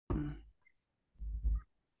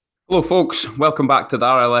Hello, folks. Welcome back to the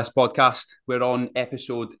RLS podcast. We're on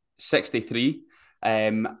episode 63,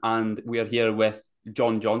 and we're here with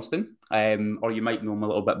John Johnston, or you might know him a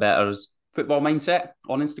little bit better as Football Mindset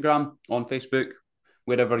on Instagram, on Facebook,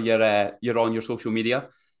 wherever you're on your social media.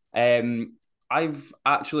 Um, I've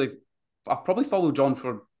actually, I've probably followed John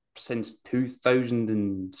for since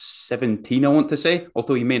 2017, I want to say,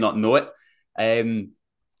 although you may not know it. Um,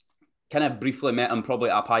 Kind of briefly met him probably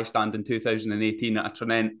at a pie stand in 2018 at a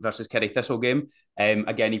Trinent versus Kerry Thistle game.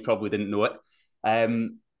 Again, he probably didn't know it.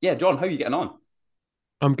 Yeah, John, how are you getting on?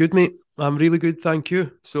 I'm good, mate. I'm really good, thank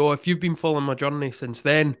you. So if you've been following my journey since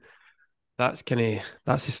then, that's the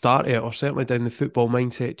start of it, or certainly down the football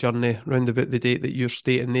mindset journey, round about the date that you're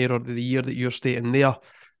stating there, or the year that you're stating there.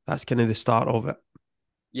 That's kind of the start of it.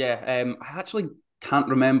 Yeah, I actually can't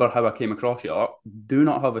remember how I came across you. I do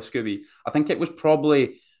not have a Scooby. I think it was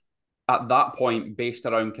probably at that point based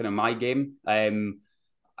around kind of my game. At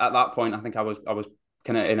that point, I think I was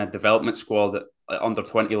kind of in a development squad at under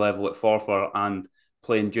 20 level at Forfar and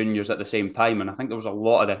playing juniors at the same time. And I think there was a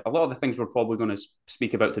lot of the things we're probably going to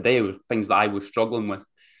speak about today were things that I was struggling with.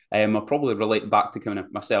 I probably relate back to kind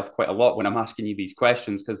of myself quite a lot when I'm asking you these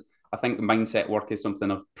questions because I think the mindset work is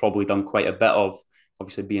something I've probably done quite a bit of.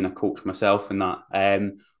 Obviously, being a coach myself and that.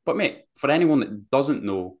 But mate, for anyone that doesn't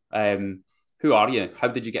know, who are you? How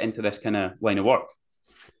did you get into this kind of line of work?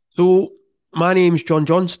 So my name's John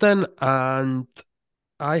Johnston, and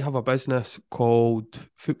I have a business called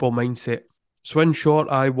Football Mindset. So in short,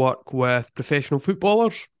 I work with professional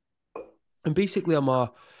footballers, and basically I'm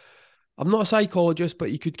not a psychologist,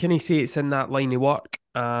 but you could kind of say it's in that line of work.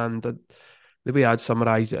 And the way I'd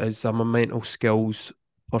summarize it is I'm a mental skills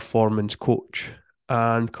performance coach.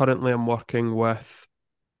 And currently I'm working with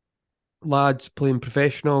lads playing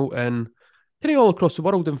professional in kind of all across the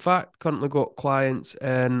world. In fact, currently got clients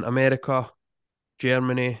in America,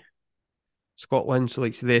 Germany, Scotland, so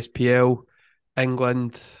like the SPL,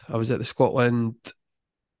 England. I was at the Scotland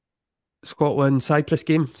Cyprus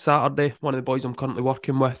game Saturday. One of the boys I'm currently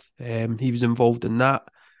working with, he was involved in that.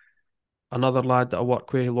 Another lad that I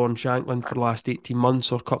work with, Lon Shanklin, for the last 18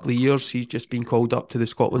 months or a couple of years. He's just been called up to the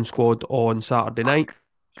Scotland squad on Saturday night.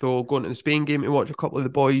 So going to the Spain game to watch a couple of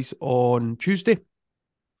the boys on Tuesday.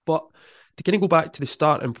 But to kind of go back to the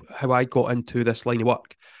start and how I got into this line of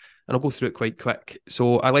work, and I'll go through it quite quick.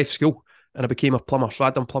 So I left school and I became a plumber. So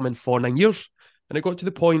I'd done plumbing for 9 years. And it got to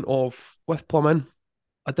the point of, with plumbing,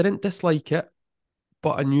 I didn't dislike it,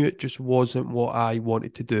 but I knew it just wasn't what I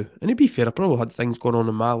wanted to do. And to be fair, I probably had things going on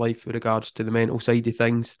in my life with regards to the mental side of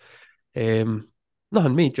things. Um,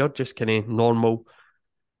 Nothing major, just kind of normal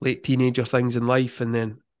late teenager things in life. And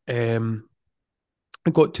then I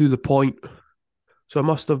got to the point, so I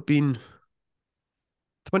must have been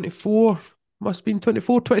 24, must have been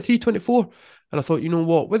 24, 23, 24. And I thought, you know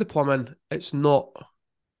what, with the plumbing, it's not,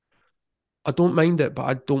 I don't mind it, but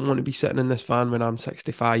I don't want to be sitting in this van when I'm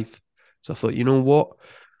 65. So I thought, you know what,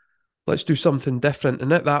 let's do something different.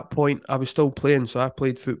 And at that point, I was still playing. So I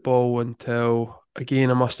played football until,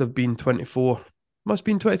 again, I must have been 24. Must have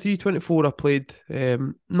been 23, 24. I played,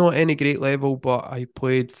 not any great level, but I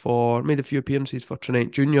played for, made a few appearances for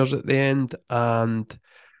Trinent Juniors at the end and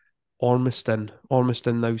Ormiston.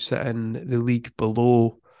 Ormiston now sit in the league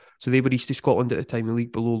below. So they were East of Scotland at the time, the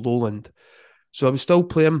league below Lowland. So I was still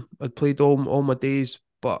playing. I'd played all my days,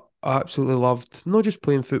 but I absolutely loved not just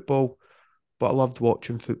playing football, but I loved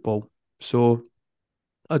watching football. So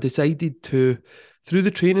I decided to, through the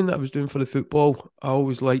training that I was doing for the football, I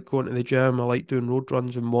always liked going to the gym. I like doing road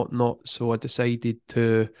runs and whatnot. So I decided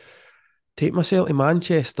to take myself to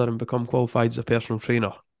Manchester and become qualified as a personal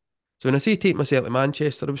trainer. So when I say take myself to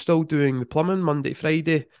Manchester, I was still doing the plumbing Monday to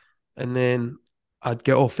Friday, and then I'd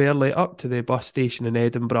get off early up to the bus station in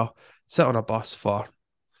Edinburgh, sit on a bus for, it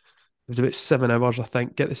was about 7 hours, I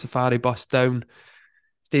think, get the safari bus down,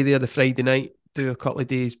 stay there the Friday night, do a couple of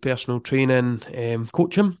days personal training,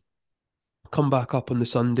 coaching, come back up on the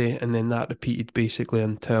Sunday, and then that repeated basically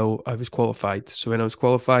until I was qualified. So when I was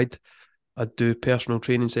qualified, I'd do personal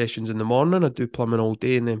training sessions in the morning, I'd do plumbing all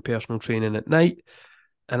day, and then personal training at night.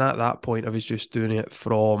 And at that point, I was just doing it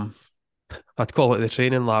from, I'd call it the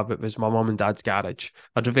training lab. It was my mum and dad's garage.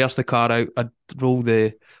 I'd reverse the car out, I'd roll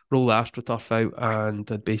the AstroTurf out, and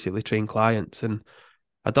I'd basically train clients. And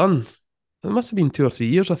I'd done, it must have been 2 or 3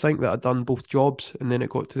 years, I think, that I'd done both jobs. And then it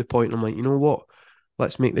got to the point I'm like, you know what?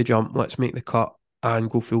 Let's make the jump, let's make the cut and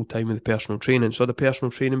go full time with the personal training. So I had a personal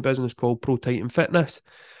training business called Pro Titan Fitness.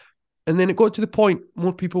 And then it got to the point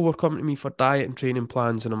more people were coming to me for diet and training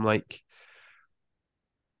plans. And I'm like,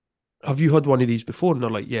 have you had one of these before? And they're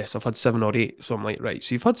like, yes, I've had 7 or 8. So I'm like, right,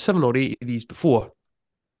 so you've had 7 or 8 of these before.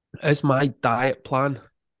 Is my diet plan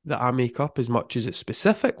that I make up as much as it's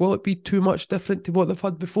specific. Will it be too much different to what they've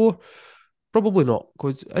had before? Probably not,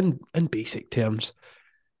 because in basic terms,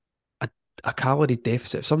 a, a calorie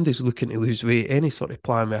deficit, if somebody's looking to lose weight, any sort of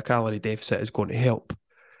plan with a calorie deficit is going to help.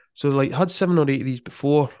 So, like, had 7 or 8 of these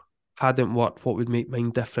before, hadn't worked, what would make mine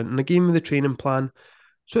different? And I gave me the training plan.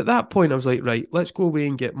 So at that point, I was like, right, let's go away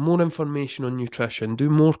and get more information on nutrition, do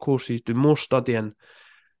more courses, do more studying.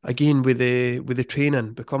 Again, with the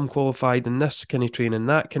training, become qualified in this kind of training,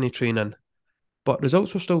 that kind of training. But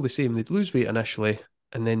results were still the same. They'd lose weight initially,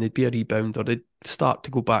 and then they'd be a rebound, or they'd start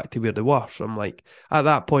to go back to where they were. So I'm like, at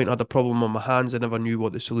that point, I had a problem on my hands. I never knew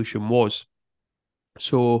what the solution was.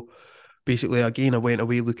 So basically, again, I went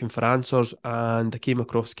away looking for answers, and I came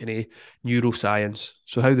across kind of neuroscience,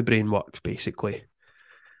 so how the brain works, basically.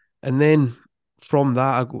 And then from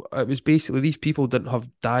that, it was basically these people didn't have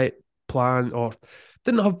diet plan or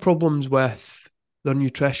didn't have problems with their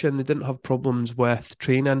nutrition. They didn't have problems with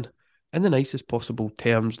training. In the nicest possible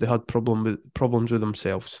terms, they had problems with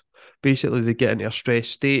themselves. Basically, they'd get into a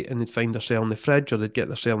stressed state and they'd find themselves in the fridge, or they'd get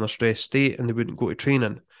themselves in a stressed state and they wouldn't go to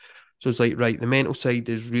training. So it's like, right, the mental side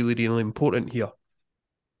is really, really important here.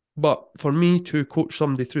 But for me to coach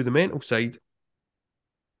somebody through the mental side,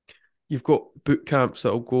 you've got boot camps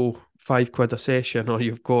that'll go £5 a session, or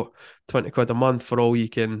you've got 20 quid a month for all you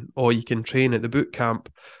can train at the boot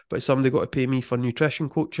camp. But somebody got to pay me for nutrition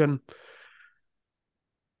coaching.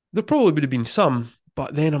 There probably would have been some,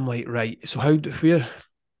 but then I'm like, right, so where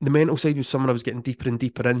the mental side was someone I was getting deeper and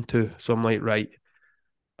deeper into. So I'm like, right.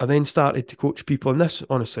 I then started to coach people, and this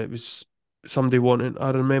honestly, it was somebody wanting. I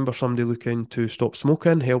remember somebody looking to stop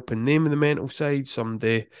smoking, helping them with the mental side.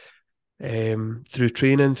 Somebody through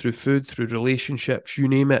training, through food, through relationships, you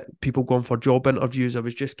name it, people going for job interviews. I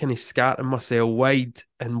was just kind of scattering myself wide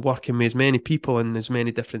and working with as many people in as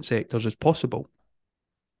many different sectors as possible.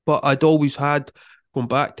 But going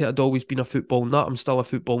back to it, I'd always been a football nut. I'm still a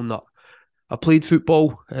football nut. I played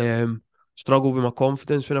football, struggled with my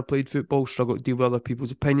confidence when I played football, struggled to deal with other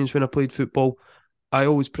people's opinions when I played football. I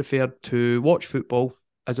always preferred to watch football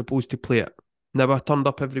as opposed to play it. Never turned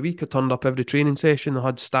up every week. I turned up every training session. I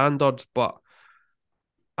had standards, but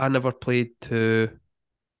I never played to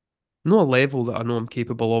no level that I know I'm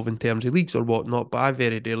capable of in terms of leagues or whatnot. But I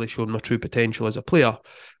very rarely showed my true potential as a player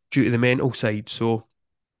due to the mental side. So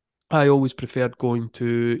I always preferred going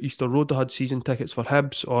to Easter Road. I had season tickets for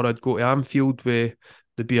Hibs, or I'd go to Anfield where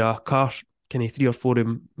there'd be a car, kind of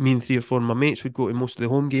me and 3 or 4 of my mates would go to most of the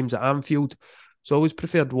home games at Anfield. So I always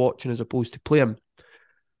preferred watching as opposed to playing.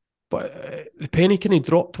 But the penny kind of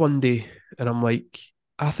dropped one day, and I'm like,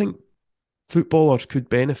 I think footballers could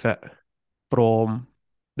benefit from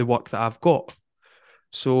the work that I've got.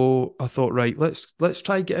 So I thought, right, let's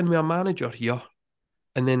try getting with a manager here,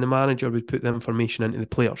 and then the manager would put the information into the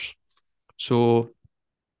players. So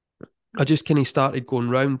I just kind of started going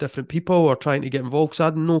round different people or trying to get involved because I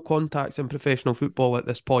had no contacts in professional football at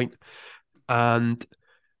this point. And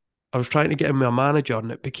I was trying to get in with a manager, and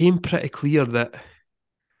it became pretty clear that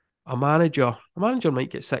a manager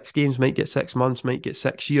might get 6 games, might get 6 months, might get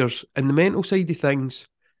 6 years. And the mental side of things,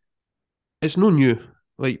 it's no new.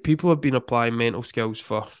 Like, people have been applying mental skills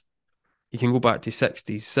for, you can go back to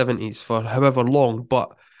 60s, 70s, for however long,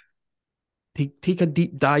 but take a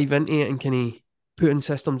deep dive into it and kind of put in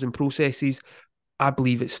systems and processes. I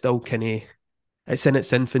believe it's still it's in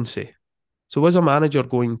its infancy. So as a manager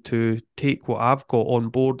going to take what I've got on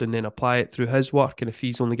board and then apply it through his work, and if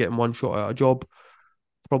he's only getting one shot at a job,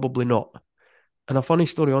 probably not. And a funny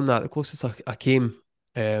story on that, the closest I came,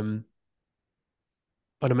 I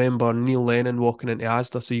remember Neil Lennon walking into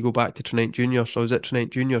Asda. So you go back to Trinite Junior. So I was at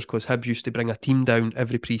Trinite Juniors because Hibs used to bring a team down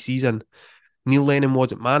every pre-season. Neil Lennon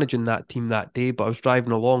wasn't managing that team that day, but I was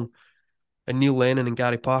driving along, and Neil Lennon and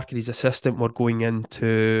Gary Parker, his assistant, were going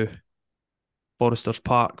into Foresters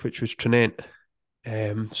Park, which was Trinent.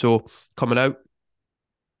 So coming out,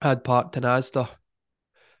 I had parked in Asda,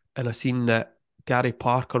 and I seen that Gary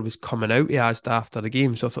Parker was coming out of Asda after the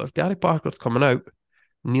game. So I thought, if Gary Parker's coming out,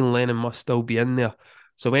 Neil Lennon must still be in there.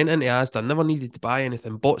 So I went into Asda, never needed to buy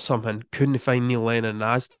anything, bought something, couldn't find Neil Lennon in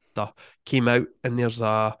Asda, came out, and it's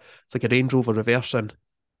like a Range Rover reversing.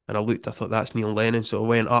 And I looked, I thought, that's Neil Lennon. So I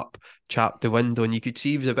went up, chapped the window, and you could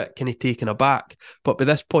see he was a bit kind of taken aback. But by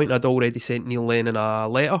this point, I'd already sent Neil Lennon a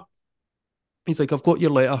letter. He's like, I've got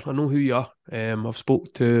your letter. I know who you are. I've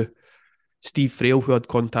spoke to Steve Frail, who I had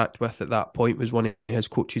contact with at that point, was one of his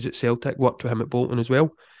coaches at Celtic, worked with him at Bolton as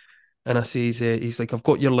well. And I says, he's like, I've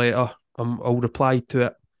got your letter. I'll reply to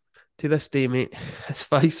it. To this day, mate, it's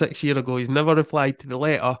 5, 6 years ago. He's never replied to the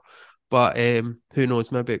letter, but who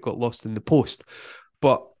knows? Maybe it got lost in the post.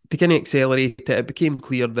 But to kind of accelerate it, it became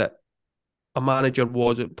clear that a manager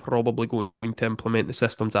wasn't probably going to implement the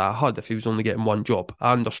systems that I had if he was only getting one job.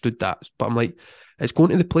 I understood that, but I'm like, it's going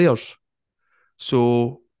to the players.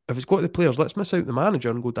 So if it's got to the players, let's miss out the manager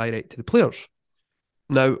and go direct to the players.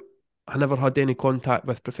 Now, I never had any contact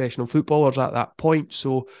with professional footballers at that point.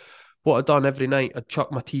 So what I'd done every night, I'd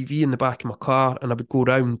chuck my TV in the back of my car and I would go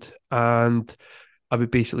round and I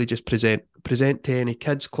would basically just present to any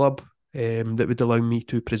kids club that would allow me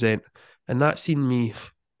to present. And that seen me,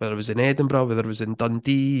 whether it was in Edinburgh, whether it was in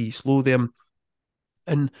Dundee, East Lothian,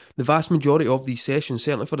 and the vast majority of these sessions,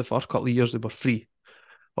 certainly for the first couple of years, they were free.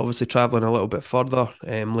 Obviously, travelling a little bit further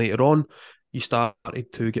later on, you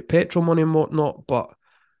started to get petrol money and whatnot. But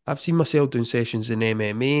I've seen myself doing sessions in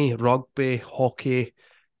MMA, rugby, hockey,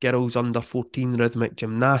 girls under 14 rhythmic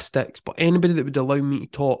gymnastics. But anybody that would allow me to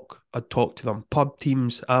talk, I'd talk to them. Pub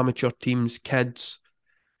teams, amateur teams, kids,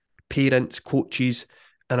 parents, coaches.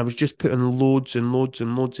 And I was just putting loads and loads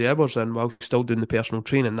and loads of hours in while still doing the personal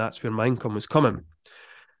training. That's where my income was coming.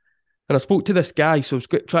 And I spoke to this guy, so I was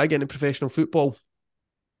trying to get into professional football.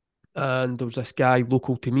 And there was this guy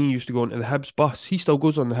local to me, used to go onto the Hibs bus. He still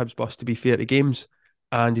goes on the Hibs bus, to be fair, to games.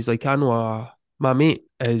 And he's like, I know my mate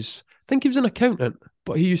is, I think he was an accountant,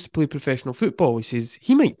 but he used to play professional football. He says,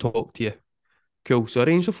 he might talk to you. Cool. So I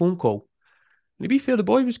arranged a phone call. And to be fair, the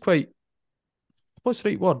boy was quite, what's the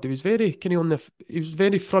right word? He was very kind of he was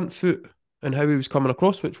very front foot in how he was coming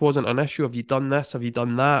across, which wasn't an issue. Have you done this? Have you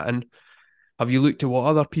done that? And have you looked at what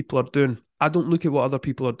other people are doing? I don't look at what other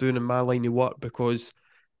people are doing in my line of work because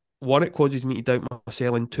one, it causes me to doubt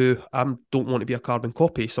myself, and two, I don't want to be a carbon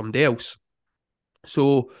copy of somebody else.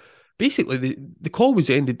 So basically, the call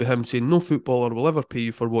was ended by him saying, no footballer will ever pay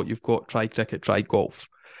you for what you've got, try cricket, try golf.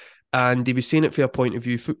 And he was saying it from a point of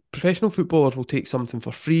view, professional footballers will take something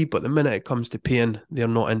for free, but the minute it comes to paying, they're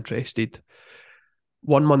not interested.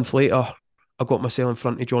 1 month later, I got myself in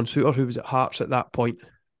front of John Suter, who was at Hearts at that point,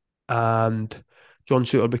 and John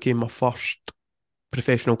Suter became my first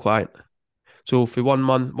professional client. So for 1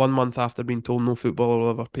 month after being told no footballer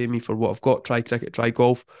will ever pay me for what I've got, try cricket, try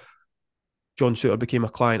golf, John Suter became a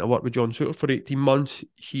client. I worked with John Suter for 18 months.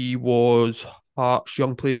 He was Hearts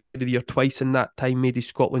Young Player of the Year twice in that time, made his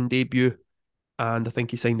Scotland debut, and I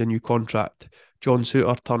think he signed a new contract. John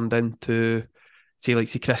Suter turned into, say, like,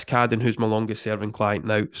 see, Chris Cadden, who's my longest serving client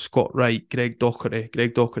now, Scott Wright, Greg Docherty.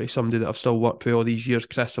 Greg Docherty, somebody that I've still worked with all these years.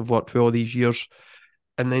 Chris, I've worked with all these years.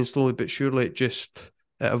 And then slowly but surely it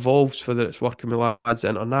evolves, whether it's working with lads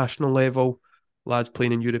at international level, lads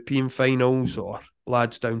playing in European finals, or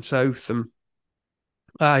lads down south. And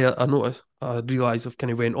I noticed, I realise I've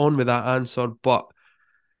kind of went on with that answer, but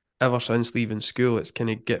ever since leaving school, it's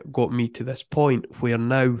kind of got me to this point where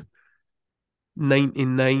now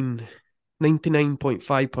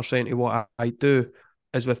 99.5% of what I do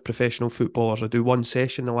is with professional footballers. I do one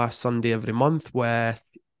session the last Sunday every month with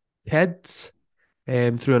kids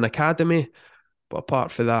through an academy. But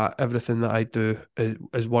apart from that, everything that I do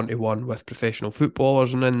is one-to-one with professional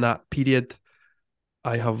footballers. And in that period,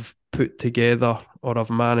 I have put together, or I've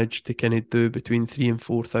managed to kind of do between 3,000 and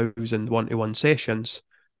 4,000 one-to-one sessions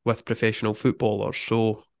with professional footballers.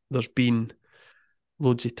 So there's been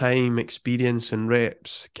loads of time, experience and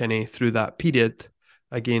reps kind of through that period,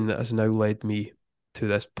 again, that has now led me to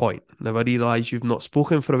this point. Now, I realise you've not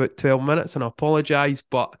spoken for about 12 minutes and I apologise,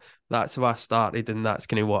 but that's how I started and that's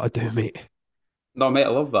kind of what I do, mate. No, mate, I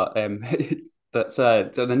love that. That's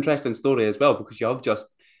it's an interesting story as well because you've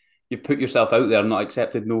put yourself out there and not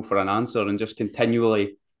accepted no for an answer and just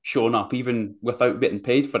continually shown up even without getting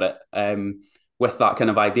paid for it. With that kind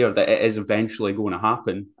of idea that it is eventually going to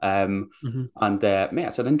happen. Mm-hmm. And mate,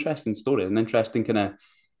 it's an interesting story, an interesting kind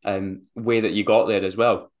of way that you got there as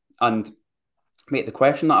well. And mate, the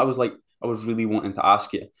question that I was really wanting to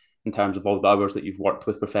ask you in terms of all the hours that you've worked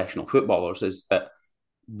with professional footballers is that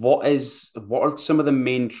what are some of the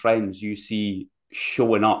main trends you see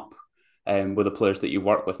showing up with the players that you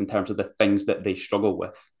work with in terms of the things that they struggle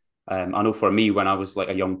with? I know for me, when I was like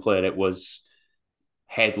a young player, it was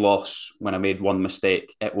head loss when I made one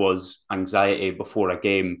mistake. It was anxiety before a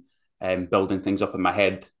game, building things up in my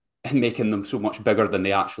head and making them so much bigger than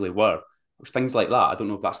they actually were. It was things like that. I don't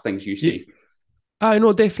know if that's things you Yeah, see. I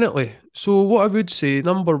know, definitely. So what I would say,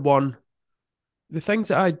 number one, the things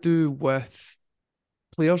that I do with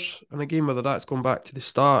players, and again, whether that's going back to the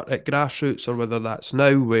start at grassroots or whether that's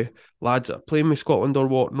now with lads that are playing with Scotland or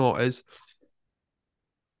whatnot, is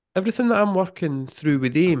everything that I'm working through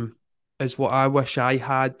with aim is what I wish I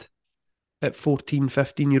had at 14,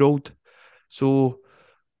 15-year-old. So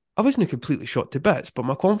I wasn't completely shot to bits, but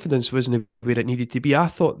my confidence wasn't where it needed to be. I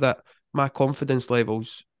thought that my confidence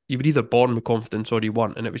levels, you were either born with confidence or you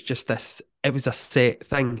weren't. And it was just this, it was a set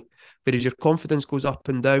thing. Whereas your confidence goes up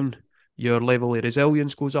and down, your level of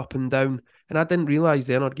resilience goes up and down. And I didn't realise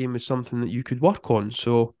the inner game was something that you could work on.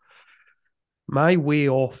 So my way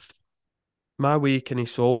off, my way kind of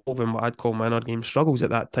solving what I'd call my inner game struggles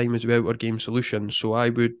at that time was with outer game solutions. So I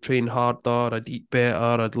would train harder, I'd eat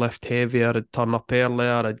better, I'd lift heavier, I'd turn up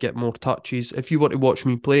earlier, I'd get more touches. If you were to watch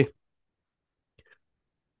me play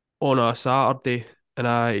on a Saturday,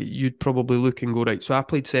 and you'd probably look and go, right, so I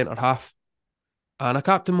played centre half and I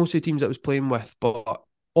captained most of the teams I was playing with, but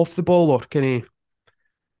off the ball or kind of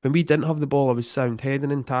when we didn't have the ball, I was sound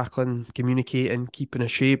heading and tackling, communicating, keeping a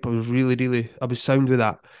shape. I was I was sound with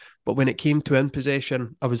that. But when it came to in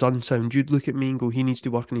possession, I was unsound. You'd look at me and go, he needs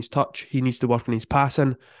to work on his touch, he needs to work on his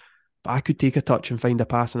passing. But I could take a touch and find a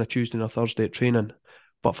pass on a Tuesday and a Thursday at training.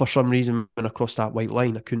 But for some reason, when I crossed that white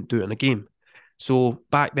line, I couldn't do it in a game. So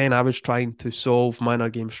back then, I was trying to solve my inner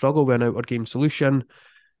game struggle with an outer game solution.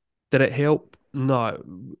 Did it help? No,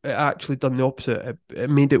 it actually done the opposite. It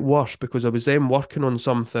made it worse because I was then working on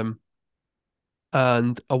something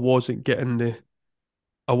and I wasn't getting the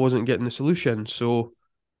solution. So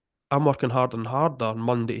I'm working harder and harder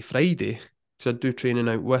Monday to Friday because I do training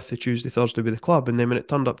out with the Tuesday, Thursday with the club. And then when it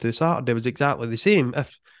turned up to the Saturday, it was exactly the same,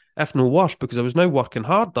 if no worse, because I was now working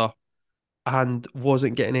harder and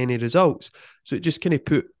wasn't getting any results. So it just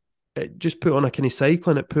put on a kind of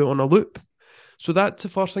cycle and it put on a loop. So that's the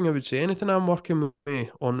first thing I would say. Anything I'm working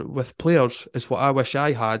on with players is what I wish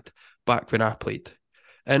I had back when I played.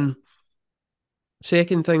 And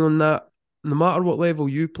second thing on that, no matter what level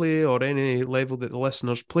you play or any level that the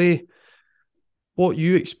listeners play, what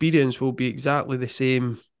you experience will be exactly the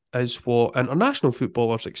same as what international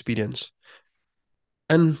footballers experience.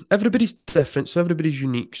 And everybody's different, so everybody's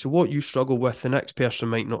unique. So what you struggle with, the next person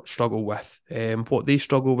might not struggle with. What they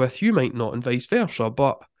struggle with, you might not, and vice versa.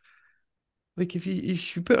 But like if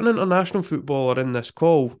you put an international footballer in this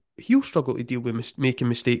call, he'll struggle to deal with making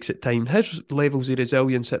mistakes at times. His levels of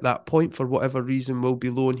resilience at that point, for whatever reason, will be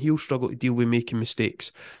low, and he'll struggle to deal with making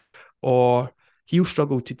mistakes. Or he'll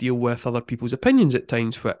struggle to deal with other people's opinions at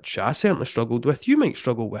times, which I certainly struggled with. You might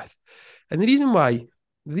struggle with, and the reason why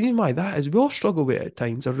that is, we all struggle with it at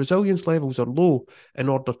times. Our resilience levels are low in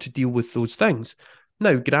order to deal with those things.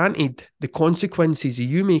 Now, granted, the consequences of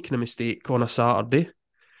you making a mistake on a Saturday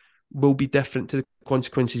will be different to the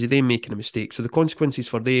consequences of them making a mistake. So the consequences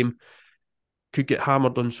for them could get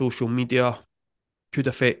hammered on social media, could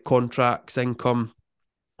affect contracts, income,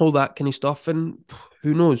 all that kind of stuff. And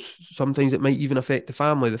who knows? Sometimes it might even affect the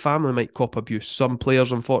family. The family might cop abuse. Some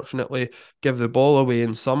players, unfortunately, give the ball away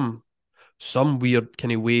in some weird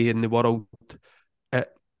kind of way in the world.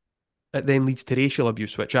 It it then leads to racial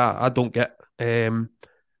abuse, which I don't get.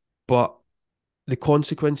 But the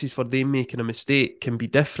consequences for them making a mistake can be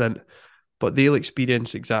different, but they'll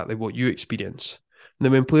experience exactly what you experience. And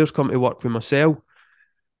then when players come to work with myself,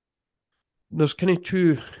 there's kind of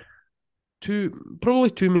probably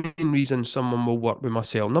two main reasons someone will work with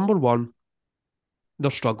myself. Number one,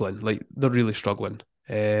 they're struggling, like they're really struggling.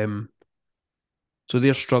 So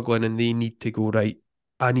they're struggling and they need to go, right,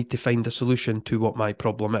 I need to find a solution to what my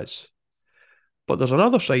problem is. But there's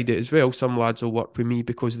another side of it as well. Some lads will work with me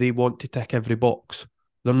because they want to tick every box.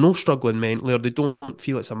 They're no struggling mentally, or they don't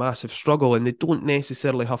feel it's a massive struggle, and they don't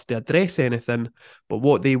necessarily have to address anything. But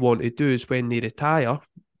what they want to do is when they retire,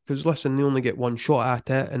 because listen, they only get one shot at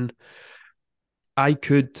it. And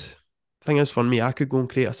thing is for me, I could go and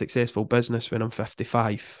create a successful business when I'm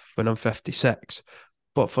 55, when I'm 56.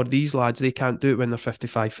 But for these lads, they can't do it when they're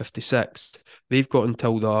 55, 56. They've got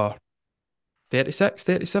until they're 36,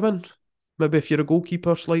 37. Maybe if you're a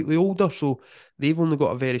goalkeeper, slightly older. So they've only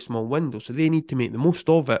got a very small window. So they need to make the most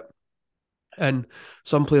of it. And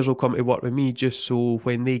some players will come to work with me just so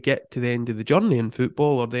when they get to the end of the journey in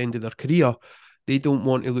football or the end of their career, they don't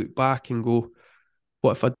want to look back and go,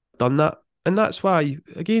 what if I'd done that? And that's why,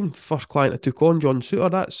 again, first client I took on, John Suter,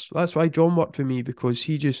 that's why John worked with me, because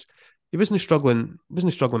he wasn't struggling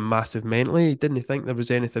massive mentally. He didn't think there was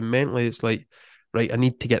anything mentally. It's like, right, I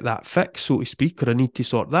need to get that fixed, so to speak, or I need to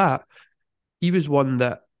sort that. He was one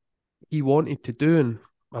that he wanted to do, and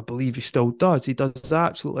I believe he still does. He does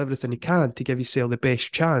absolutely everything he can to give himself the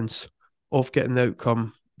best chance of getting the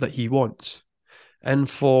outcome that he wants. And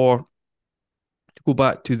to go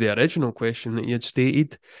back to the original question that you had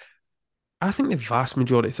stated, I think the vast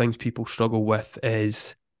majority of things people struggle with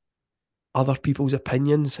is other people's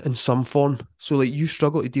opinions in some form. So, like, you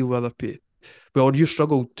struggle to deal with other people, or you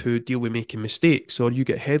struggle to deal with making mistakes, or you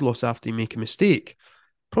get head loss after you make a mistake.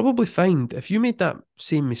 Probably find if you made that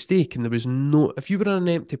same mistake and if you were in an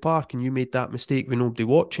empty park and you made that mistake with nobody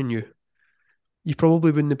watching you, you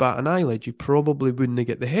probably wouldn't bat an eyelid. You probably wouldn't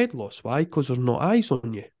get the head loss. Why? Because there's no eyes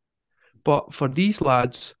on you. But for these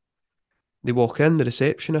lads, they walk in, the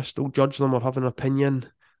receptionist will judge them or have an opinion.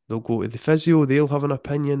 They'll go to the physio, they'll have an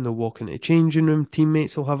opinion. They'll walk into the changing room,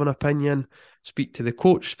 teammates will have an opinion. Speak to the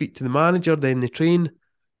coach, speak to the manager, then they train.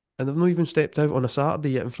 And they've not even stepped out on a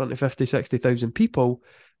Saturday yet in front of 50, 60,000 people.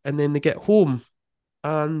 And then they get home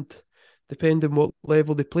and depending what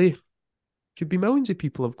level they play, could be millions of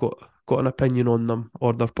people have got an opinion on them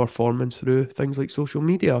or their performance through things like social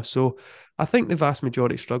media. So I think the vast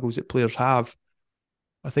majority of struggles that players have,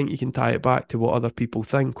 I think you can tie it back to what other people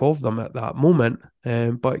think of them at that moment.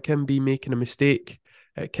 But it can be making a mistake.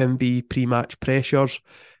 It can be pre-match pressures.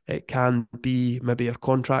 It can be maybe your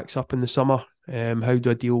contract's up in the summer. How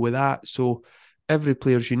do I deal with that? So every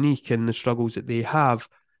player's unique in the struggles that they have,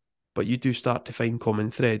 but you do start to find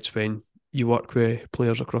common threads when you work with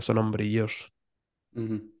players across a number of years.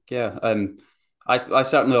 Yeah, I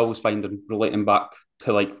certainly always find, and relating back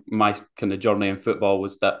to like my kind of journey in football,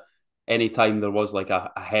 was that anytime there was like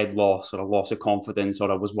a head loss or a loss of confidence, or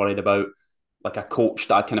I was worried about like a coach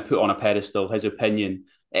that I kind of put on a pedestal, his opinion,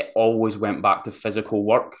 it always went back to physical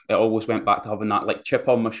work. It always went back to having that like chip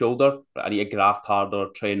on my shoulder. I need to graft harder,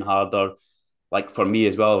 train harder. Like for me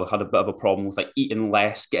as well, I had a bit of a problem with like eating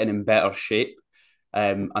less, getting in better shape.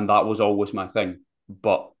 And that was always my thing.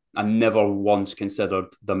 But I never once considered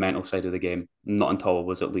the mental side of the game, not until I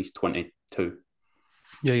was at least 22.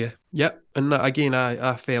 Yeah. And again,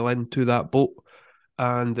 I fell into that boat,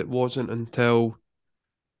 and it wasn't until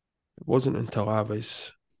I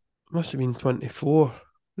was must have been 24.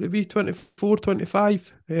 Would it be 24,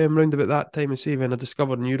 25? Round about that time, I say, when I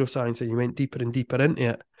discovered neuroscience and you went deeper and deeper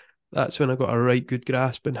into it. That's when I got a right good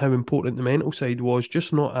grasp on how important the mental side was, not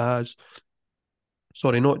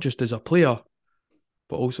just as a player,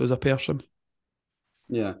 but also as a person.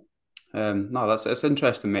 Yeah. No, that's it's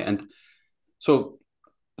interesting, mate. And so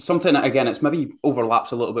something that, again, it's maybe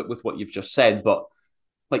overlaps a little bit with what you've just said, but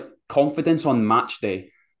like confidence on match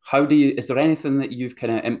day. How do you? Is there anything that you've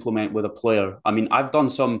kind of implement with a player? I mean, I've done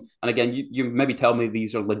some, and again, you maybe tell me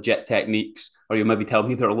these are legit techniques, or you maybe tell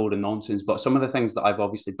me they're a load of nonsense. But some of the things that I've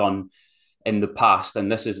obviously done in the past,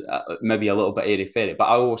 and this is maybe a little bit airy fairy, but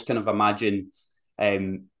I always kind of imagine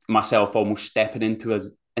myself almost stepping into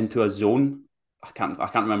a zone. I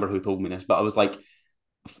can't remember who told me this, but I was like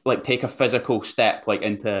take a physical step like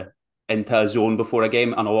into a zone before a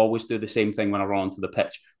game, and I'll always do the same thing when I run onto the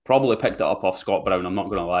pitch. Probably picked it up off Scott Brown. I'm not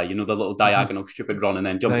going to lie. You know, the little Mm-hmm. diagonal stupid run and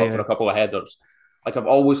then jump Yeah, up for yeah, a couple of headers. Like I've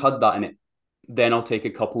always had that in it. Then I'll take a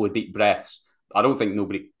couple of deep breaths. I don't think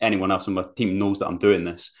anyone else on my team knows that I'm doing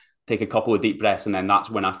this. Take a couple of deep breaths, and then that's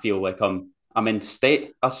when I feel like I'm in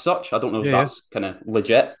state as such. I don't know if yeah, yeah. that's kind of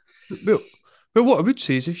legit. Well, well, what I would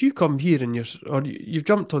say is if you come here and you've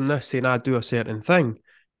jumped on this saying I do a certain thing,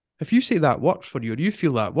 if you say that works for you or you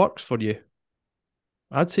feel that works for you,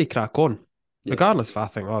 I'd say crack on, Yeah. regardless if I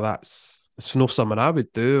think, oh, it's not something I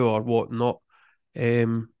would do or whatnot.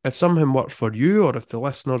 If something works for you or if the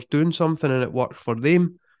listener's doing something and it works for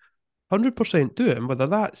them, 100% do it. And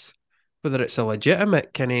whether it's a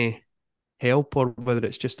legitimate kind of help or whether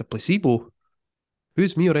it's just a placebo,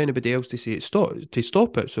 who's me or anybody else to say stop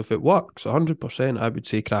it? So if it works, 100%, I would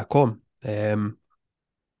say crack on.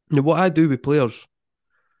 Now what I do with players,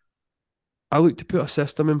 I look to put a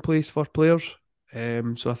system in place for players.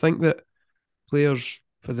 So I think that players,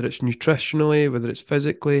 whether it's nutritionally, whether it's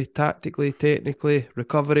physically, tactically, technically,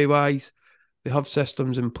 recovery wise, they have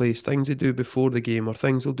systems in place, things they do before the game, or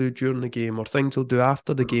things they'll do during the game, or things they'll do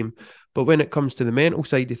after the game. But when it comes to the mental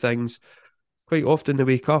side of things, quite often they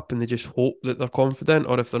wake up and they just hope that they're confident,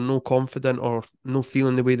 or if they're no confident or no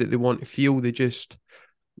feeling the way that they want to feel, they just,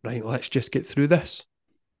 right, let's just get through this.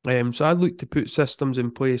 So I look to put systems in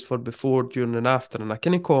place for before, during, and after, and I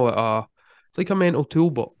kind of call it's like a mental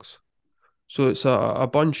toolbox. So it's a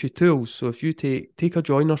bunch of tools. So if you take a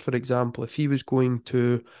joiner, for example, if he was going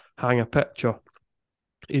to hang a picture,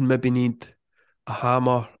 he'd maybe need a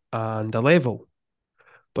hammer and a level.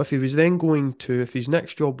 But if he was then if his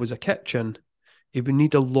next job was a kitchen, he would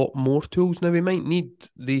need a lot more tools. Now, he might need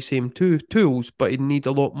the same two tools, but he'd need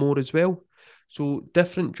a lot more as well. So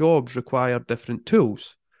different jobs require different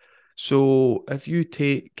tools. So if you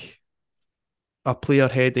take a player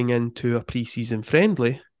heading into a pre-season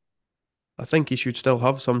friendly, I think he should still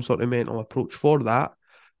have some sort of mental approach for that,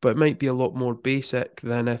 but it might be a lot more basic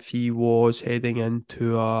than if he was heading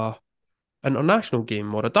into a international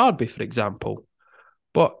game or a derby, for example.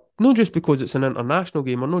 But not just because it's an international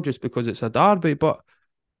game or not just because it's a derby, but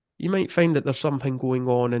you might find that there's something going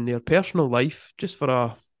on in their personal life just for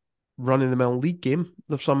a run of the mill league game.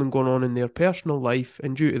 There's something going on in their personal life,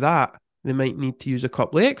 and due to that, they might need to use a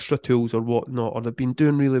couple of extra tools or whatnot, or they've been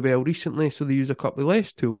doing really well recently, so they use a couple of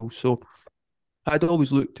less tools. So I'd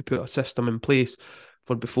always look to put a system in place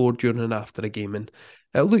for before, during, and after a game. And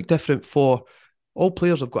it'll look different for all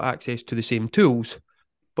players have got access to the same tools,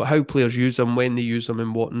 but how players use them, when they use them,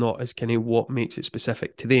 and whatnot is kind of what makes it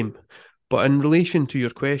specific to them. But in relation to your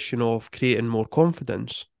question of creating more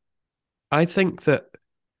confidence, I think that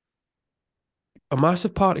a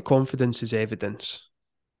massive part of confidence is evidence.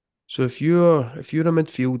 So if you're a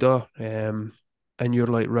midfielder, and you're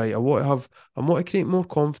like, right, I want to create more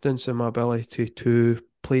confidence in my ability to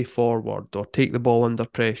play forward or take the ball under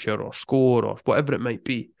pressure or score or whatever it might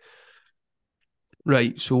be.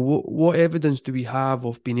 Right. So what evidence do we have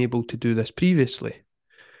of being able to do this previously?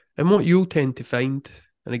 And what you'll tend to find,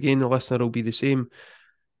 and again the listener will be the same,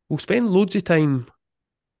 we'll spend loads of time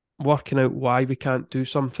working out why we can't do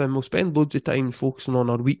something. We'll spend loads of time focusing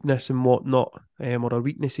on our weakness and whatnot, or our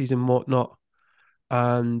weaknesses and whatnot.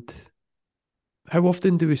 And how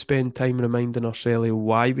often do we spend time reminding ourselves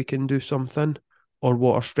why we can do something or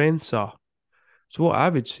what our strengths are? So, what I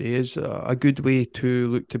would say is a good way to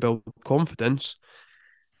look to build confidence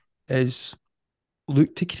is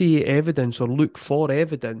look to create evidence or look for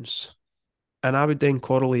evidence. And I would then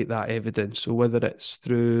correlate that evidence. So, whether it's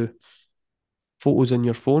through photos in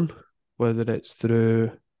your phone, whether it's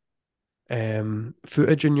through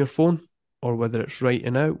footage in your phone, or whether it's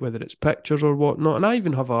writing out, whether it's pictures or whatnot. And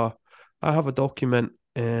I have a document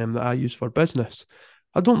that I use for business.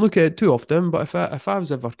 I don't look at it too often, but if I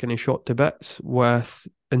was ever kind of shot to bits with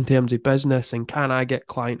in terms of business and can I get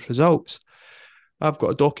client results, I've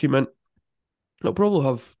got a document. It'll probably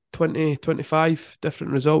have 20, 25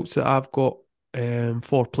 different results that I've got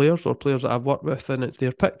for players or players that I've worked with, and it's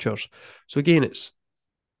their pictures. So again, it's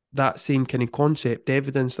that same kind of concept,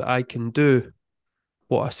 evidence that I can do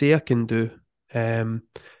what I say I can do. Um,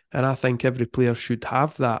 and I think every player should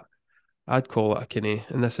have that. I'd call it a kind of,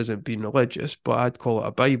 and this isn't being religious, but I'd call it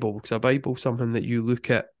a Bible, because a Bible is something that you look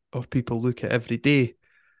at or people look at every day.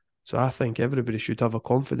 So I think everybody should have a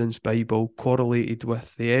confidence Bible correlated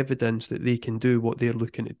with the evidence that they can do what they're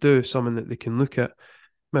looking to do, something that they can look at.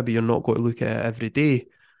 Maybe you're not going to look at it every day,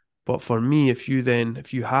 but for me, if you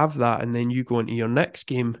have that and then you go into your next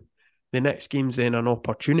game, the next game's then an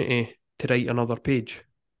opportunity to write another page.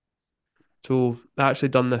 So I actually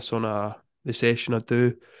done this on the session I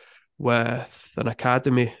do with an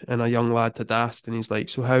academy, and a young lad had asked, and he's like,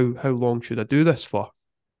 "So how long should I do this for?"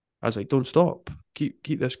 I was like, "Don't stop, keep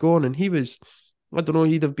this going." And he was, I don't know,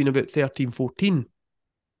 he'd have been about 13, 14,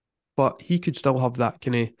 but he could still have that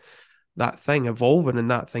kind of that thing evolving and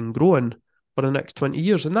that thing growing for the next 20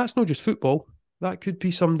 years. And that's not just football. That could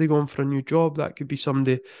be somebody going for a new job. That could be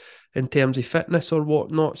somebody in terms of fitness or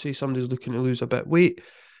whatnot. Say somebody's looking to lose a bit of weight.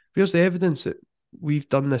 Where's the evidence that we've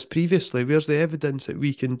done this previously? Where's the evidence that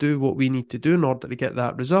we can do what we need to do in order to get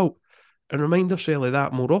that result? And remind ourselves of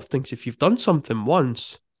that more often, because if you've done something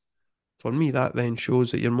once, for me, that then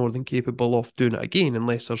shows that you're more than capable of doing it again,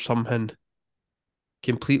 unless there's something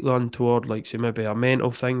completely untoward, like say maybe a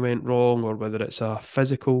mental thing went wrong, or whether it's a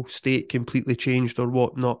physical state completely changed or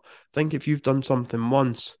whatnot. I think if you've done something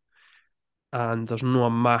once and there's no a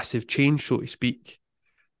massive change, so to speak,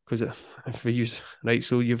 because if we use right,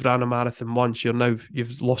 so you've ran a marathon once,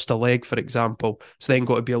 you've lost a leg, for example. It's then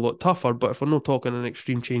got to be a lot tougher. But if we're not talking an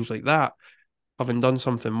extreme change like that, having done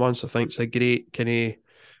something once, I think it's a great kind of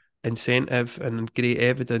incentive and great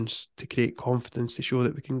evidence to create confidence to show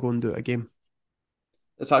that we can go and do it again.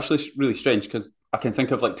 It's actually really strange because I can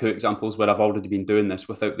think of like two examples where I've already been doing this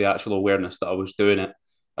without the actual awareness that I was doing it.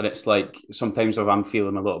 And it's like sometimes if I'm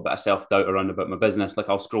feeling a little bit of self doubt around about my business, like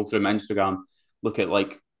I'll scroll through my Instagram, look at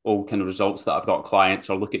like old kind of results that I've got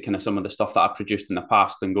clients, or look at kind of some of the stuff that I've produced in the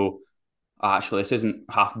past and go, actually, this isn't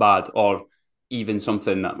half bad. Or even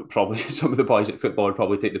something that probably some of the boys at football would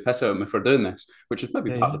probably take the piss out of me for doing this, which is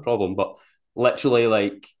maybe part of Yeah, the problem. But literally,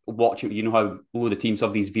 like watching, you know how a load of teams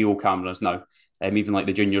have these VO cameras now, even like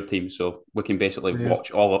the junior team, so we can basically yeah, watch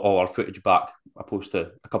all our footage back, opposed to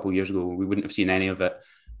a couple of years ago we wouldn't have seen any of it.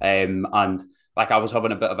 And like I was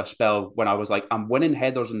having a bit of a spell when I was like, I'm winning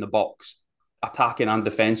headers in the box, attacking and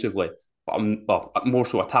defensively, but I'm well, more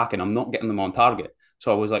so attacking. I'm not getting them on target.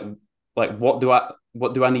 So I was like what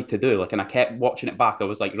do I need to do? Like, and I kept watching it back. I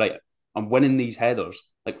was like, right, I'm winning these headers.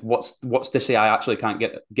 Like, what's to say I actually can't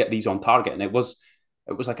get these on target? And it was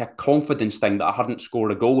like a confidence thing that I hadn't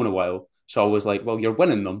scored a goal in a while. So I was like, well, you're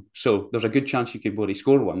winning them, so there's a good chance you could already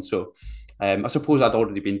score one. So I suppose I'd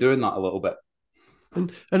already been doing that a little bit.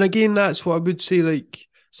 and again, that's what I would say. Like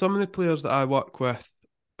some of the players that I work with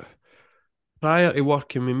prior to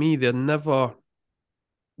working with me,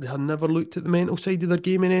 they had never looked at the mental side of their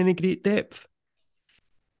game in any great depth.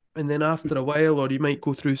 And then after a while, or you might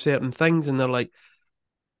go through certain things and they're like,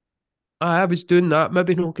 I was doing that,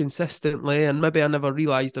 maybe not consistently, and maybe I never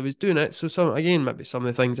realised I was doing it. So some again, maybe some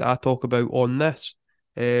of the things I talk about on this,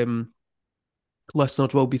 um,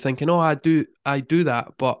 listeners will be thinking, "Oh, I do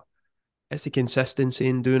that," but it's the consistency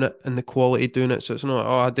in doing it and the quality doing it. So it's not,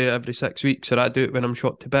 oh, I do it every 6 weeks or I do it when I'm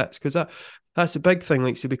shot to bits, because that's the big thing.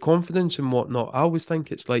 Like, to be confidence and whatnot. I always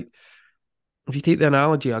think it's like, if you take the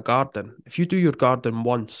analogy of a garden, if you do your garden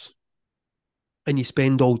once and you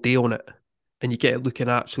spend all day on it and you get it looking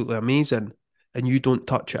absolutely amazing and you don't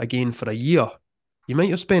touch it again for a year, you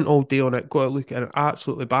might have spent all day on it, got it looking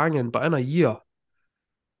absolutely banging, but in a year,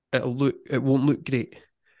 it won't look great.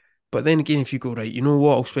 But then again, if you go, right, you know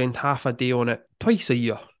what, I'll spend half a day on it twice a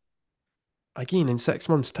year. Again, in 6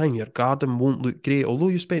 months' time, your garden won't look great. Although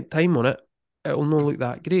you spent time on it, it'll not look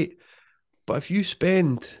that great. But if you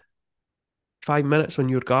spend 5 minutes on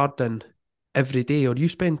your garden every day, or you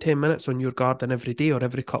spend 10 minutes on your garden every day or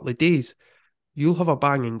every couple of days, you'll have a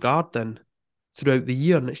banging garden throughout the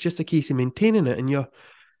year. And it's just a case of maintaining it. And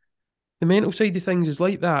the mental side of things is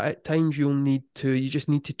like that. At times you just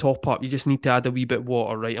need to top up. You just need to add a wee bit of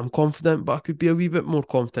water, right? I'm confident, but I could be a wee bit more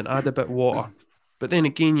confident, add a bit of water. But then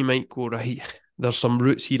again, you might go, right, there's some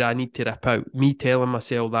roots here I need to rip out. Me telling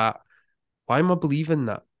myself that, why am I believing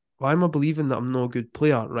that? Why am I believing that I'm not a good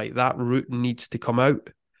player? Right, that root needs to come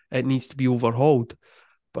out. It needs to be overhauled.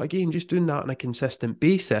 But again, just doing that on a consistent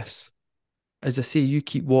basis, as I say, you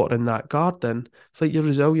keep watering that garden. It's like your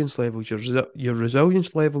resilience levels, your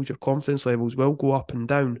resilience levels, your confidence levels will go up and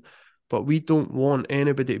down. But we don't want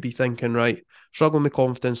anybody to be thinking, right, struggling with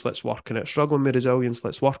confidence, let's work on it. Struggling with resilience,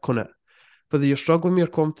 let's work on it. Whether you're struggling with your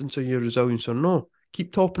confidence or your resilience or no,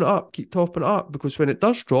 keep topping it up, because when it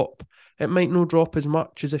does drop, it might not drop as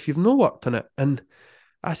much as if you've no worked on it. And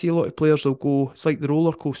I see a lot of players will go, it's like the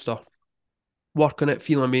roller coaster, work on it,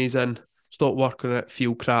 feel amazing, stop working on it,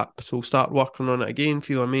 feel crap. So start working on it again,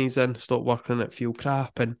 feel amazing, stop working on it, feel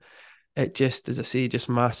crap. And it just, as I say, just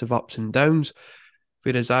massive ups and downs.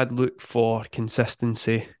 Whereas I'd look for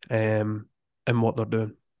consistency in what they're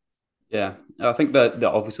doing. Yeah, I think that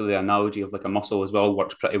obviously the analogy of like a muscle as well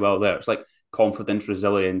works pretty well there. It's like confidence,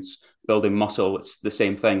 resilience, building muscle. It's the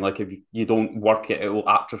same thing. Like if you don't work it, it will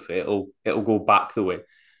atrophy. It'll go back the way.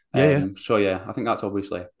 Yeah, yeah. So yeah, I think that's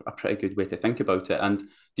obviously a pretty good way to think about it. And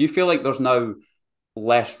do you feel like there's now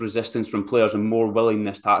less resistance from players and more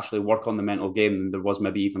willingness to actually work on the mental game than there was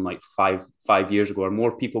maybe even like five years ago? Are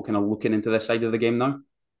more people kind of looking into this side of the game now?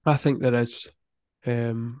 I think there is.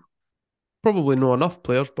 Um, Probably not enough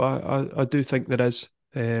players, but I do think there is.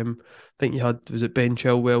 I think you had, was it Ben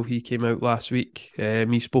Chilwell? He came out last week.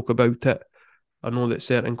 He spoke about it. I know that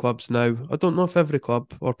certain clubs now, I don't know if every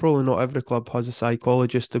club, or probably not every club, has a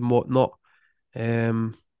psychologist and whatnot.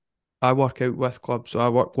 Um, I work out with clubs, so I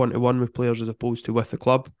work one to one with players as opposed to with the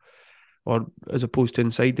club, or as opposed to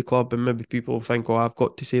inside the club. And maybe people think, oh, I've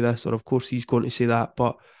got to say this, or of course he's going to say that.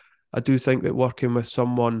 But I do think that working with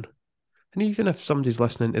someone, and even if somebody's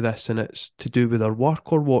listening to this and it's to do with their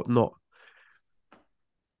work or whatnot,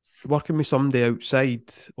 working with somebody outside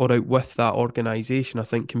or out with that organisation, I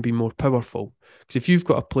think can be more powerful. Because if you've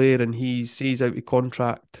got a player and he's out of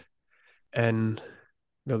contract and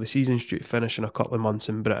well, the season's due to finish in a couple of months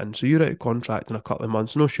in Britain, so you're out of contract in a couple of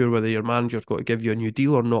months, not sure whether your manager's got to give you a new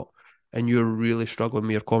deal or not, and you're really struggling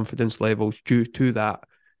with your confidence levels due to that,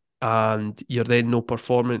 and you're then not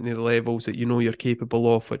performing at the levels that you know you're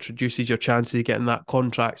capable of, which reduces your chances of getting that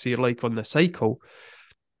contract. So you're like on the cycle.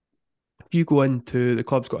 If you go into the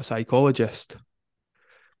club's got a psychologist,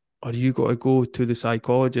 or you got to go to the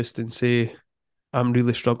psychologist and say, I'm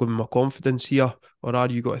really struggling with my confidence here, or are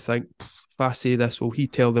you got to think, if I say this, will he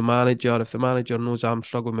tell the manager? If the manager knows I'm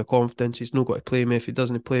struggling with confidence, he's not got to play me. If he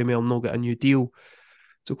doesn't play me, I'll not get a new deal.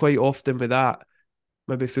 So quite often with that,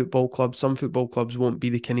 maybe some football clubs won't be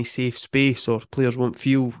the kind of safe space, or players won't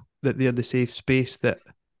feel that they're the safe space that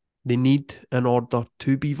they need in order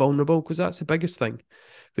to be vulnerable, because that's the biggest thing.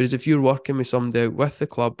 Whereas if you're working with somebody out with the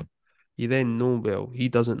club, you then know, well, he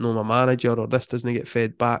doesn't know my manager, or this doesn't get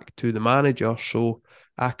fed back to the manager, so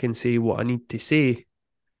I can say what I need to say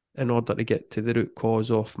in order to get to the root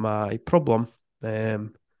cause of my problem,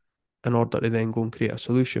 in order to then go and create a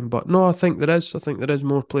solution. But no, I think there is. I think there is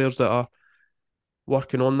more players that are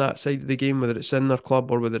working on that side of the game, whether it's in their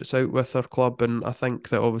club or whether it's out with their club. And I think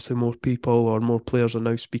that obviously more people or more players are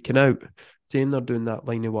now speaking out, saying they're doing that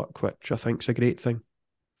line of work, which I think is a great thing.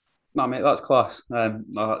 No, mate, that's class. No,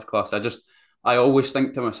 that's class. I always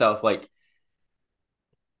think to myself, like,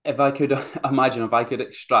 if I could imagine if I could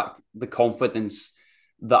extract the confidence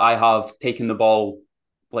that I have taking the ball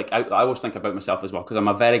I always think about myself as well because I'm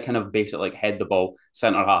a very kind of basic like head the ball,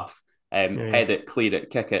 centre half, Yeah, yeah. head it, clear it,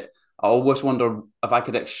 kick it. I always wonder if I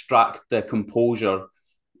could extract the composure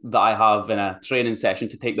that I have in a training session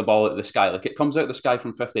to take the ball out of the sky. Like it comes out of the sky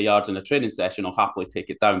from 50 yards in a training session, I'll happily take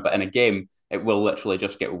it down. But in a game, it will literally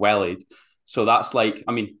just get wellied. So that's like,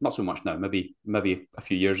 I mean, not so much now, maybe a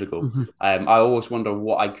few years ago. Hmm. I always wonder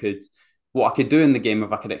what I could do in the game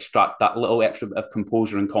if I could extract that little extra bit of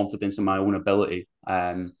composure and confidence in my own ability.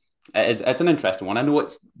 It's an interesting one. I know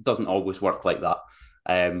it doesn't always work like that.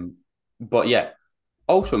 Um, but yeah,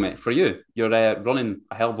 also, mate, for you, you're running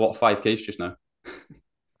a hell of a lot of 5Ks just now.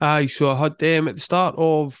 Aye, so I had them at the start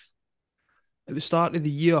of the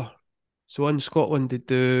year. So in Scotland they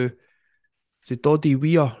do it's the Doddy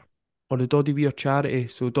Weir or the Doddy Weir charity.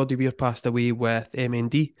 So Doddy Weir passed away with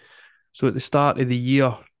MND. So at the start of the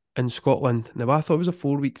year in Scotland, now I thought it was a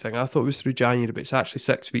 4 week thing. I thought it was through January, but it's actually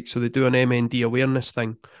 6 weeks. So they do an MND awareness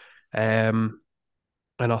thing. Um,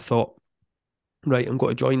 and I thought, right, I'm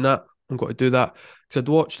going to join that. I'm going to do that. Because I'd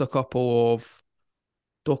watched a couple of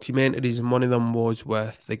documentaries, and one of them was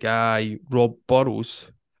with the guy Rob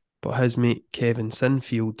Burrows, but his mate Kevin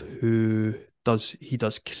Sinfield, he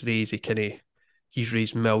does crazy kind of. He's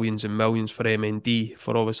raised millions and millions for MND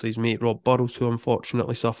for obviously his mate Rob Burrows, who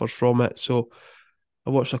unfortunately suffers from it. So I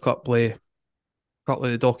watched a couple of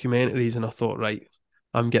the documentaries, and I thought, right,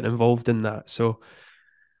 I'm getting involved in that. So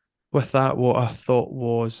with that, what I thought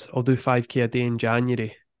was I'll do 5K a day in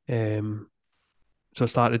January. Um, so I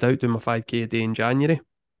started out doing my 5K a day in January,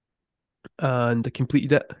 and I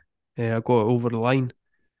completed it. I got it over the line,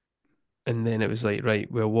 and then it was like, right,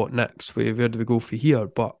 well, what next? Where do we go for here?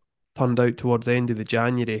 But turned out towards the end of the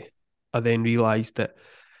January, I then realised that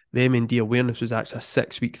the MND awareness was actually a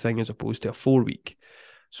 6 week thing as opposed to a 4 week.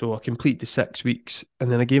 So I completed the 6 weeks,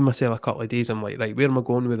 and then I gave myself a couple of days. I'm like, right, where am I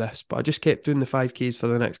going with this? But I just kept doing the 5Ks for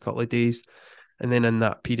the next couple of days. And then in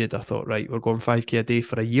that period, I thought, right, we're going 5K a day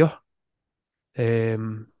for a year.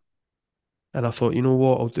 Um, and I thought, you know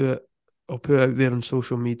what, I'll do it. I'll put it out there on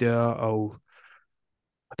social media.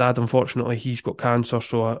 My dad, unfortunately, he's got cancer,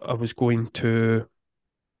 so I was going to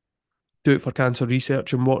do it for cancer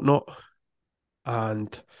research and whatnot.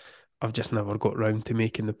 And I've just never got round to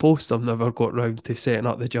making the posts. I've never got round to setting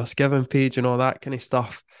up the Just Giving page and all that kind of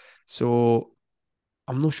stuff. So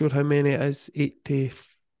I'm not sure how many it is,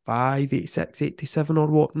 85, 86, 87 or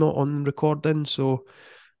whatnot on recording. So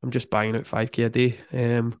I'm just banging out 5K a day.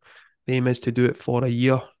 The aim is to do it for a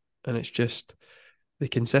year, and it's just the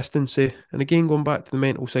consistency. And again, going back to the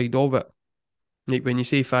mental side of it, like when you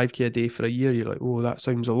say 5K a day for a year, you're like, oh, that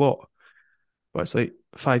sounds a lot. But it's like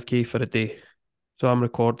 5K for a day. So I'm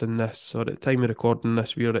recording this, or at the time of recording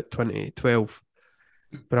this, we were at 2012.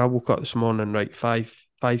 But I woke up this morning, right,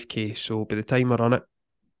 5K. So by the time I run it,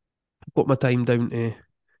 I've got my time down to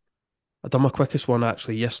I done my quickest one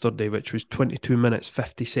actually yesterday, which was 22 minutes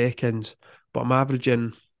 50 seconds. But I'm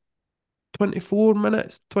averaging 24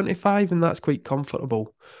 minutes 25, and that's quite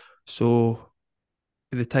comfortable. So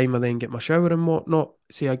by the time I then get my shower and whatnot,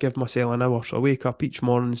 say I give myself an hour. So I wake up each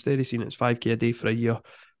morning, instead of saying it's 5K a day for a year,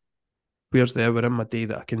 where's the hour in my day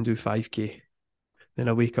that I can do 5K? Then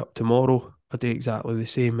I wake up tomorrow, I do exactly the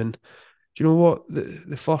same. And do you know what?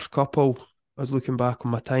 The first couple, I was looking back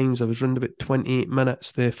on my times, I was around about 28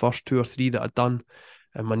 minutes, the first two or three that I'd done,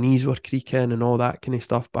 and my knees were creaking and all that kind of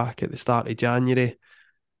stuff back at the start of January.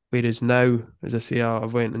 Whereas now, as I say, I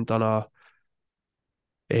went and done a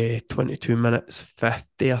 22 minutes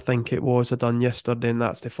 50, I think it was, I done yesterday, and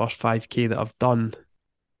that's the first 5K that I've done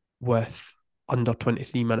with under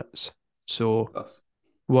 23 minutes. So That's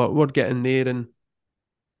we're getting there, and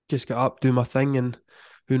just get up, do my thing, and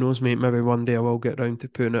who knows, mate, maybe one day I will get round to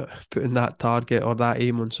putting that target or that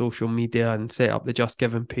aim on social media and set up the Just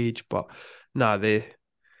Giving page. But nah, the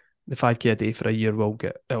 5K a day for a year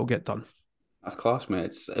it'll get done. that's class,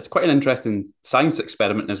 mate. It's quite an interesting science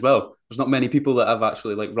experiment as well. There's not many people that have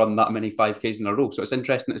actually like run that many 5Ks in a row. So it's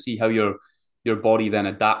interesting to see how your body then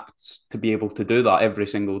adapts to be able to do that every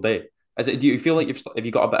single day. Do you feel like have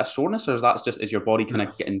you got a bit of soreness, or is your body kind No.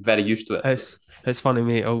 of getting very used to it? It's funny,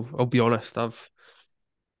 mate. I'll be honest. I've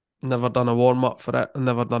never done a warm up for it. I've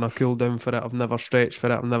never done a cool down for it. I've never stretched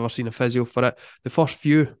for it. I've never seen a physio for it. The first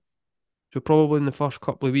few, so probably in the first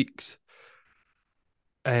couple of weeks,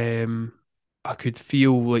 um, I could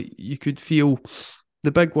feel like you could feel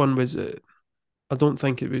the big one was I don't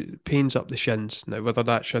think it was pains up the shins. Now whether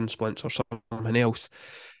that's shin splints or something else,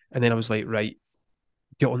 and then I was like, right,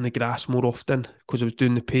 get on the grass more often because I was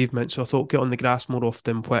doing the pavement. So I thought get on the grass more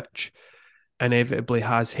often, which inevitably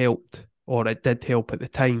has helped, or it did help at the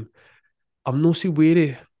time. I'm not so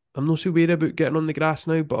wary. I'm not so worried about getting on the grass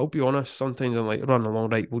now, but I'll be honest, sometimes I'm like running along,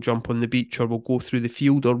 right, we'll jump on the beach or we'll go through the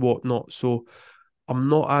field or whatnot. So I'm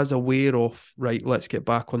not as aware of, right, let's get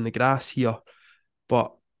back on the grass here.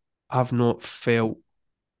 But I've not felt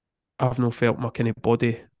I've not felt my kind of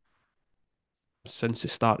body since the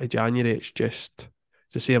start of January. It's just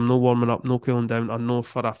to say I'm no warming up, no cooling down. I know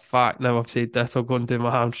for a fact now I've said this, I'll go into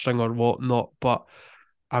my hamstring or whatnot, but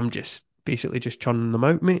I'm just basically just churning them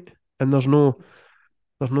out, mate. And there's no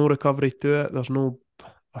recovery to it. There's no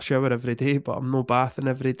I shower every day, but I'm no bathing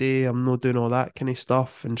every day. I'm not doing all that kind of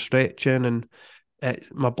stuff and stretching and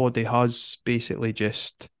my body has basically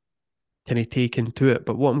just kind of taken to it.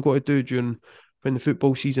 But what I'm going to do during when the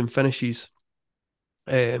football season finishes,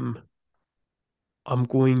 um, I'm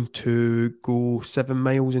going to go 7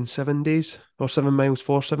 miles in 7 days, or 7 miles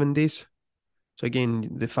for 7 days. So again,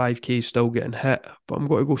 the 5K is still getting hit, but I'm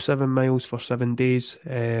going to go 7 miles for 7 days.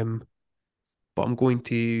 But I'm going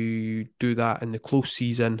to do that in the close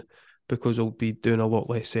season because I'll be doing a lot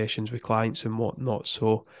less sessions with clients and whatnot.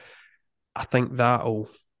 So I think the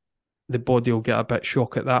body will get a bit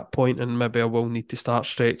shock at that point, and maybe I will need to start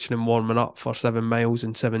stretching and warming up for 7 miles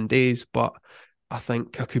in 7 days. But I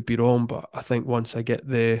think I could be wrong. But I think once I get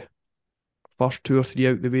the first two or three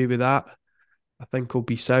out the way with that, I think I'll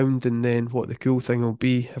be sound. And then what the cool thing will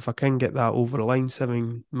be, if I can get that over the line,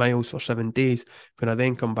 7 miles for 7 days, when I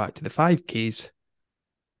then come back to the 5Ks,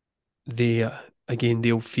 they again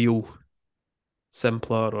they'll feel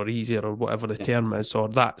simpler or easier or whatever the Yeah. term is, or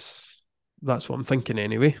that's what I'm thinking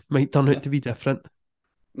anyway. Might turn Yeah. out to be different.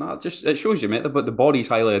 No, it shows you, mate, but the body's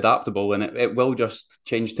highly adaptable and it will just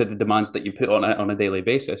change to the demands that you put on it on a daily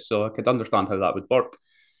basis. So I could understand how that would work.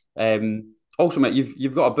 Also, mate,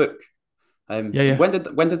 you've got a book. Yeah, yeah. When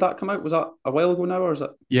did that come out? Was that a while ago now, or is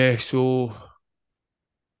it? Yeah, so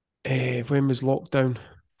when was lockdown?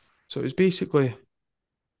 So it was basically,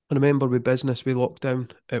 I remember with business with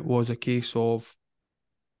lockdown, it was a case of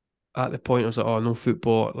at the point I was like, oh, no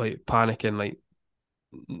football, like panicking, like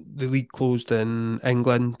the league closed in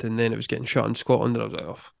England and then it was getting shut in Scotland. And I was like,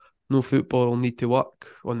 oh, no football, I'll need to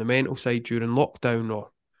work on the mental side during lockdown,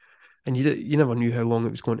 and you never knew how long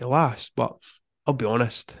it was going to last. But I'll be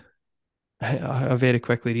honest, I very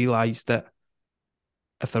quickly realised that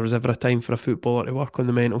if there was ever a time for a footballer to work on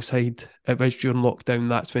the mental side, it was during lockdown.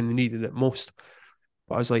 That's when they needed it most.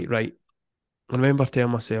 But I was like, right. I remember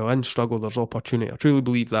telling myself, in struggle, there's opportunity. I truly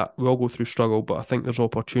believe that we all go through struggle, but I think there's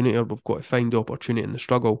opportunity, or we've got to find the opportunity in the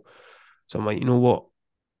struggle. So I'm like, you know what?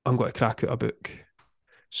 I'm going to crack out a book.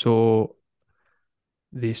 So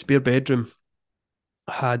the spare bedroom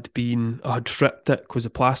I had stripped it because the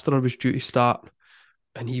plasterer was due to start,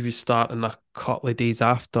 and he was starting a couple of days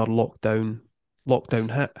after lockdown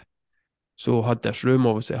hit. So I had this room,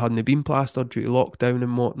 obviously, it hadn't been plastered due to lockdown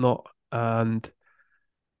and whatnot. And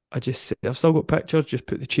I've still got pictures, just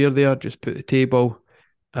put the chair there, just put the table.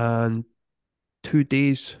 And 2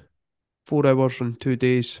 days, 4 hours and 2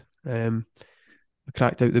 days, I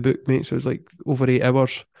cracked out the book, mate. So it was like over 8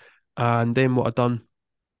 hours. And then what I done,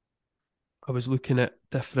 I was looking at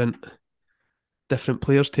different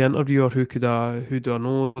players to interview or who do I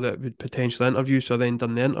know that would potentially interview. So I then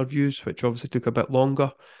done the interviews, which obviously took a bit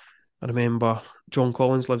longer. I remember John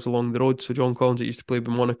Collins lives along the road. So John Collins that used to play with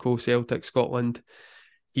Monaco, Celtic, Scotland,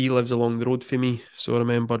 he lives along the road for me. So I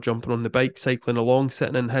remember jumping on the bike, cycling along,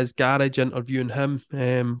 sitting in his garage, interviewing him,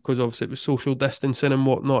 because obviously it was social distancing and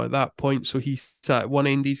whatnot at that point. So he sat at one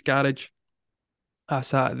end of his garage, I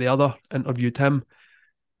sat at the other, interviewed him,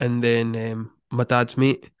 and then my dad's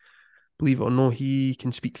mate, believe it or not, he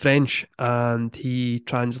can speak French and he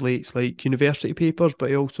translates like university papers, but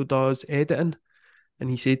he also does editing. And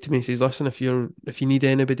he said to me, he says, listen, if you need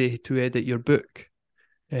anybody to edit your book,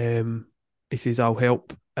 um, he says, I'll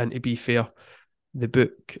help. And to be fair, the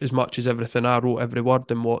book, as much as everything I wrote, every word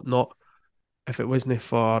and whatnot, if it wasn't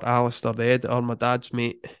for Alistair, the editor, my dad's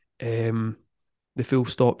mate, the full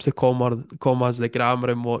stops, the commas, the grammar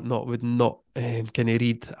and whatnot would not kind of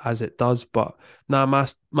read as it does. But now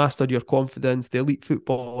master your confidence, the elite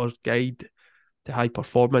footballer's guide to high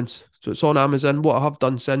performance. So it's on Amazon. What I have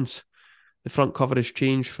done since the front cover has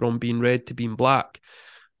changed from being red to being black,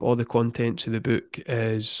 all the contents of the book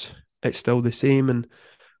it's still the same. And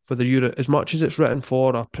whether you're as much as it's written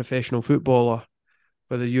for a professional footballer,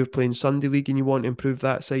 whether you're playing Sunday League and you want to improve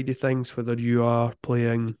that side of things, whether you are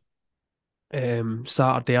playing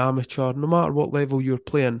Saturday amateur, no matter what level you're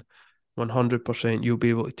playing, 100% you'll be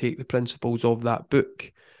able to take the principles of that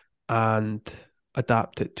book and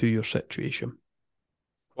adapt it to your situation.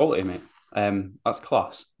 Quality, mate. That's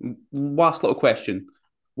class. Last little question.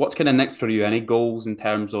 What's kind of next for you? Any goals in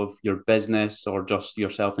terms of your business or just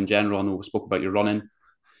yourself in general? I know we spoke about your running.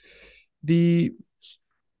 The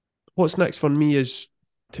what's next for me is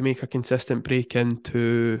to make a consistent break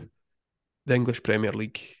into the English Premier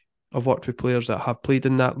League. I've worked with players that have played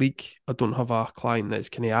in that league. I don't have a client that's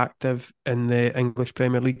kind of active in the English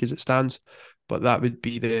Premier League as it stands, but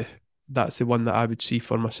that's the one that I would see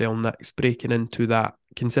for myself next, breaking into that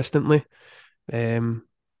consistently. Um,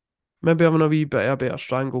 Maybe having a wee bit a better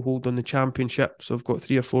stranglehold on the championship. So I've got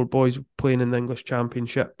 3 or 4 boys playing in the English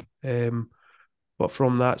Championship. But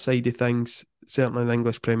from that side of things, certainly the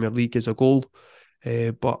English Premier League is a goal.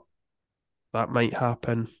 But that might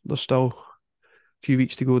happen. There's still a few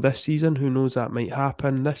weeks to go this season. Who knows, that might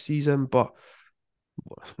happen this season, but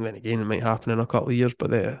then again, it might happen in a couple of years,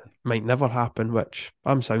 but it might never happen, which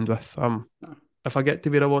I'm sound with. If I get to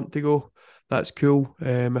where I want to go, that's cool.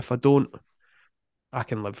 If I don't, I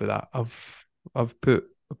can live with that. I've put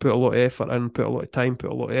a lot of effort in, put a lot of time, put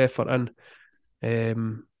a lot of effort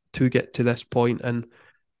in to get to this point, and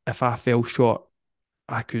if I fell short,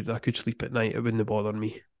 I could sleep at night. It wouldn't bother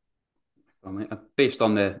me. Well, mate, based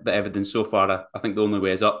on the evidence so far, I think the only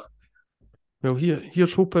way is up. Well,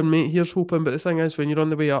 here's hoping, mate. Here's hoping. But the thing is, when you're on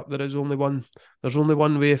the way up, there is only one. There's only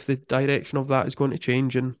one way if the direction of that is going to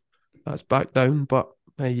change, and that's back down. But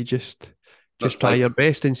you just That's try your life.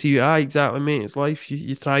 best and see. Exactly, mate. It's life.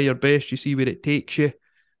 You try your best. You see where it takes you.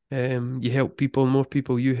 You help people. The more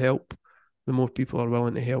people you help, the more people are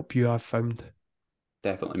willing to help you. I've found.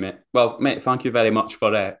 Definitely, mate. Well, mate, thank you very much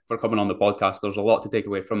for coming on the podcast. There's a lot to take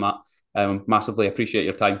away from that. Massively appreciate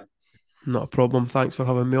your time. Not a problem. Thanks for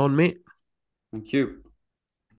having me on, mate. Thank you.